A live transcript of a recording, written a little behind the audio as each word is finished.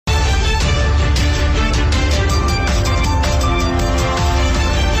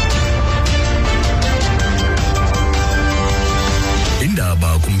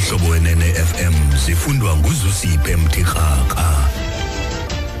zifundwa nguzusiphe Mthirhaka.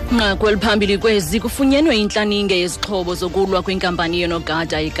 Nqakweli phambili kwezi kufunyenwe intlaninge yezixhobo zokulwa kwinkampani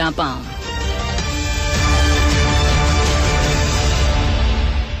yoonogada eKapa.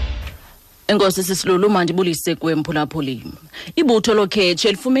 Enkosi Sisilulu mandibulise kuwe mphulaphuli. Ibutho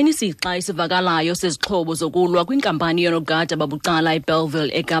lokhetshe lifumene isixa esivakalayo sezixhobo zokulwa kwinkampani yoonogada babucala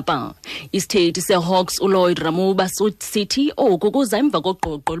eBellville eKapa. Isithethi seHawks uLloyd Ramuba sithi oku kuza emva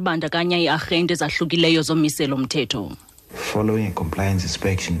koqoqo olubandakanya iiarhente ezahlukileyo zomiselo mthetho. Following a compliance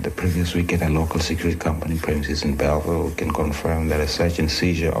inspection the previous week at a local security company premises in Belleville, we can confirm that a search and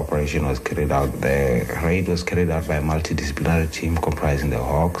seizure operation was carried out. The raid was carried out by a multidisciplinary team comprising the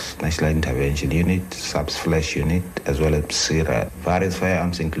Hawks, National Intervention Unit, Subs Flash Unit, as well as PSIRA. Various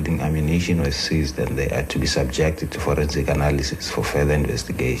firearms, including ammunition, were seized and they are to be subjected to forensic analysis for further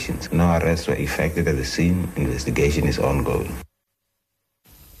investigations. No arrests were effected at the scene. Investigation is ongoing.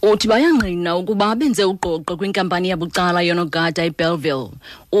 Uthi bayangqina ukuba benze uqoqo kwinkampani yabucala yoonogada eBellville.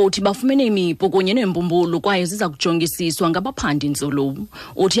 Uthi bafumene imipu kunye neembumbulu kwaye ziza kujongisiswa ngabaphandi nzulu.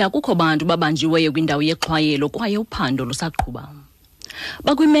 Uthi akukho bantu babanjiweyo kwindawo yexhwayelo kwaye uphando lusaqhuba.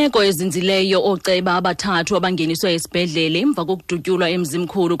 Bakwimeko ezinzileyo ooceba abathathu abangeniswe esibhedlele emva kokudutyulwa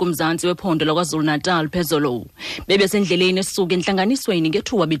emzimkhulu kumzantsi wephondo laKwaZulu-Natal phezolo. Bebesendleleni esuka entlanganisweni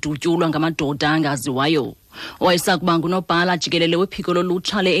ngethuba bedutyulwa ngamadoda angaziwayo. Owayesakuba ngunobhala jikelele wephiko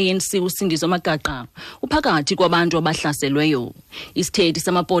lolutsha le-ANC uSindiso Magaqa uphakathi kwabantu abahlaselweyo. Isithethi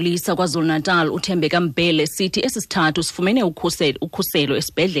samapolisa kwaZulu-Natal uThembeka Mbele sithi esisithathu sifumene ukhuselo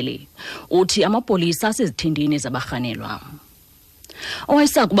esibhedlele. Uthi amapolisa asezithindini zabarhanelwa.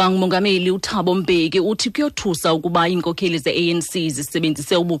 Owayesakuba ngumongameli uThabo Mbeki uthi kuyothusa ukuba iinkokheli ze-ANC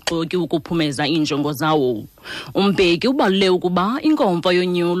zisebenzise ubuxoki ukuphumeza iinjongo zawo. Umbeki ubalule ukuba inkomfa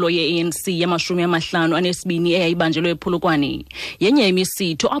yonyulo ye-ANC yama-52 eyayibanjelwe ePolokwane yenye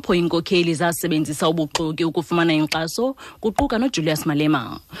imisitho apho iinkokheli zasebenzisa ubuxoki ukufumana inkxaso kuquka noJulius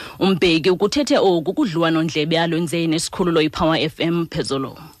Malema. Umbeki ukuthethe oku kudliwano-ndlebe alwenze nesikhululo iPower FM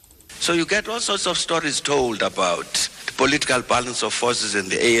phezolo. So you get all sorts of stories told about the political balance of forces in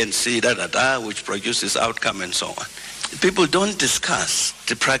the ANC, which produces outcome and so on. People don't discuss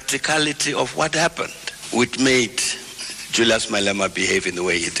the practicality of what happened, which made Julius Malema behave in the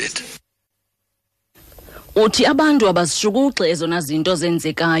way he did. Uthi abantu abazishukuxe ezona zinto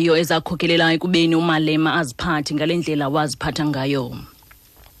zenzekayo ezakhokelela ekubeni uMalema aziphathe ngale ndlela waziphatha ngayo.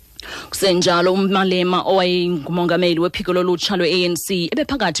 Kusenjalo uMalema owayengumongameli wephiko lolutsha lwe-ANC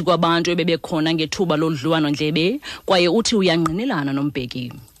ebephakathi kwabantu ebebekhona ngethuba lodliwano-ndlebe kwaye uthi uyangqinelana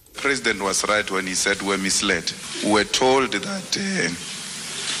noMbeki. The president was right when he said we're misled. We were told that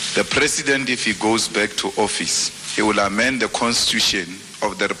the president, if he goes back to office, he will amend the constitution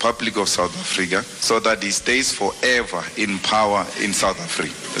of the Republic of South Africa so that he stays forever in power in South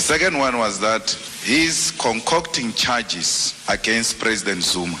Africa. The second one was that he's concocting charges against President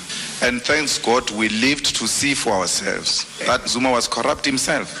Zuma. And thanks God we lived to see for ourselves that Zuma was corrupt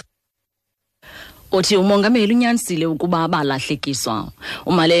himself. Uthi umongameli unyanisile ukuba balahlekiswa.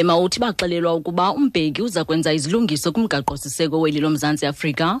 uMalema uthi baxelelwa ukuba uMbeki uza kwenza izilungiso kumgaqo-siseko weli loMzantsi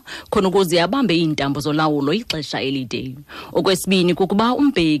Afrika khona ukuze abambe iintambo zolawulo ixesha elide. Okwesibini kukuba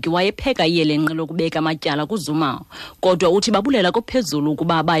uMbeki wayepheka iyelenqe lokubeka amatyala kuZuma, kodwa uthi babulela kophezulu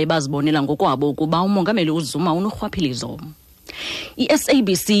ukuba baye bazibonela ngokwabo ukuba umongameli uZuma unorhwaphilizo.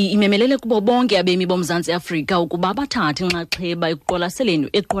 I-SABC imemelele kubo bonke abemi boMzantsi Afrika ukuba bathathe inxaxheba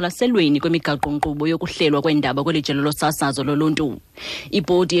ekuqwalaselweni kwemigaqo-nkqubo yokuhlelwa kwendaba kweli jelo losasazo loluntu.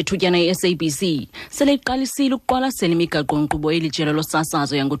 Ibhodi yethutyana ye-SABC sele iqalisile ukuqwalasela imigaqo-nkqubo eli jelo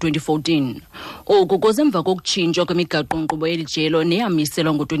losasazo yango-2014. Oku kuze emva kokutshintshwa kwemigaqo-nkqubo eli jelo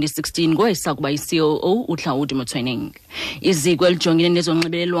neyamiselwa ngo-2016 ngowayesakuba i-COO uHlaudi Motsoeneng. Iziko elijongene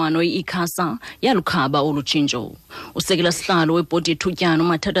nezonxibelelwano i-eKapa yalukhaba olu tshintsho. Usekela sihlalo webhodi yethutyana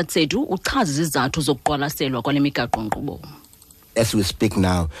uMathatha Tsedu uchaza izizathu zokuqwalaselwa kwale migaqo-nkqubo. As we speak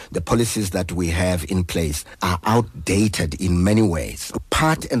now, the policies that we have in place are outdated in many ways.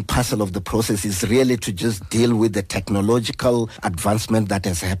 Part and parcel of the process is really to just deal with the technological advancement that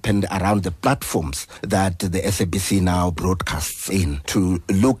has happened around the platforms that the SABC now broadcasts in, to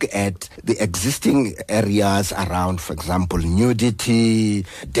look at the existing areas around, for example, nudity,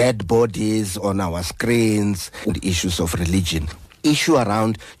 dead bodies on our screens, and issues of religion. Issue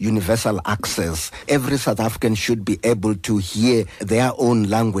around universal access. Every South African should be able to hear their own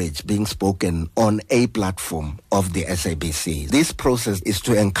language being spoken on a platform of the SABC. This process is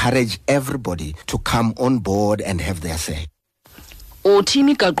to encourage everybody to come on board and have their say. Uthi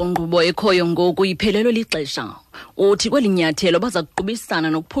imigaqo-nkqubo ekhoyo ngoku iphelelwe lixesha. Uthi kweli nyathelo baza kuqubisana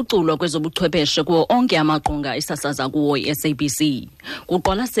nokuphuculwa kwezobuchwepheshe kuwo onke amaqonga isasaza kuwo i-SABC.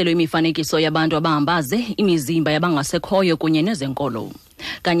 Kuqwalaselwe imifanekiso yabantu abahambaze, imizimba yabangasekhoyo kunye nezenkolo.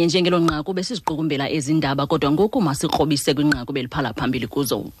 Kanye njengelo nqaku besiziqukumbela ezindaba kodwa ngoku masikrobise kwinqaku beliphala phambili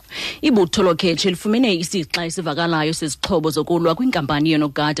kuzo. Ibutho lokhetho lifumene isixa esivakalayo sezixhobo zokulwa kwinkampani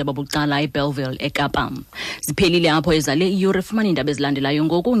yoonogada babucala eBellville eKapa. Ziphelile apho ezale iyure fumana indaba ezilandelayo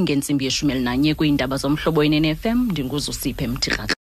ngoku ngentsimbi ye-11 kwiindaba zomhlobo NFM. Ndinguzusiphe Mthirha.